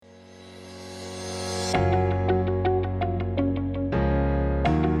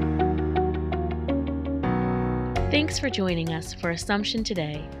Thanks for joining us for Assumption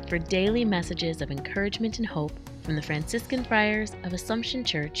Today for daily messages of encouragement and hope from the Franciscan Friars of Assumption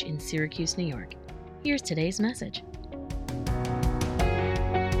Church in Syracuse, New York. Here's today's message.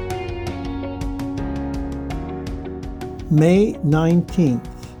 May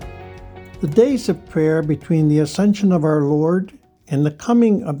 19th. The days of prayer between the Ascension of our Lord and the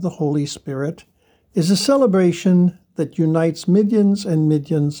coming of the Holy Spirit is a celebration that unites millions and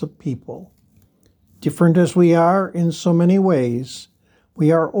millions of people. Different as we are in so many ways,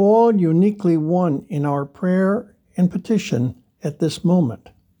 we are all uniquely one in our prayer and petition at this moment.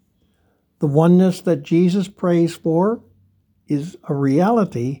 The oneness that Jesus prays for is a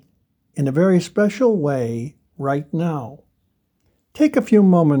reality in a very special way right now. Take a few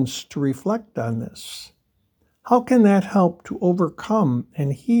moments to reflect on this. How can that help to overcome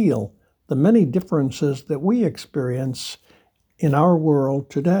and heal the many differences that we experience in our world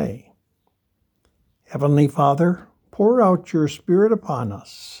today? Heavenly Father, pour out your Spirit upon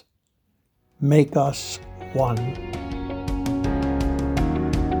us. Make us one.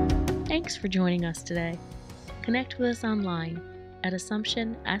 Thanks for joining us today. Connect with us online at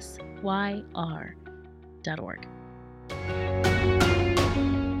AssumptionSYR.org.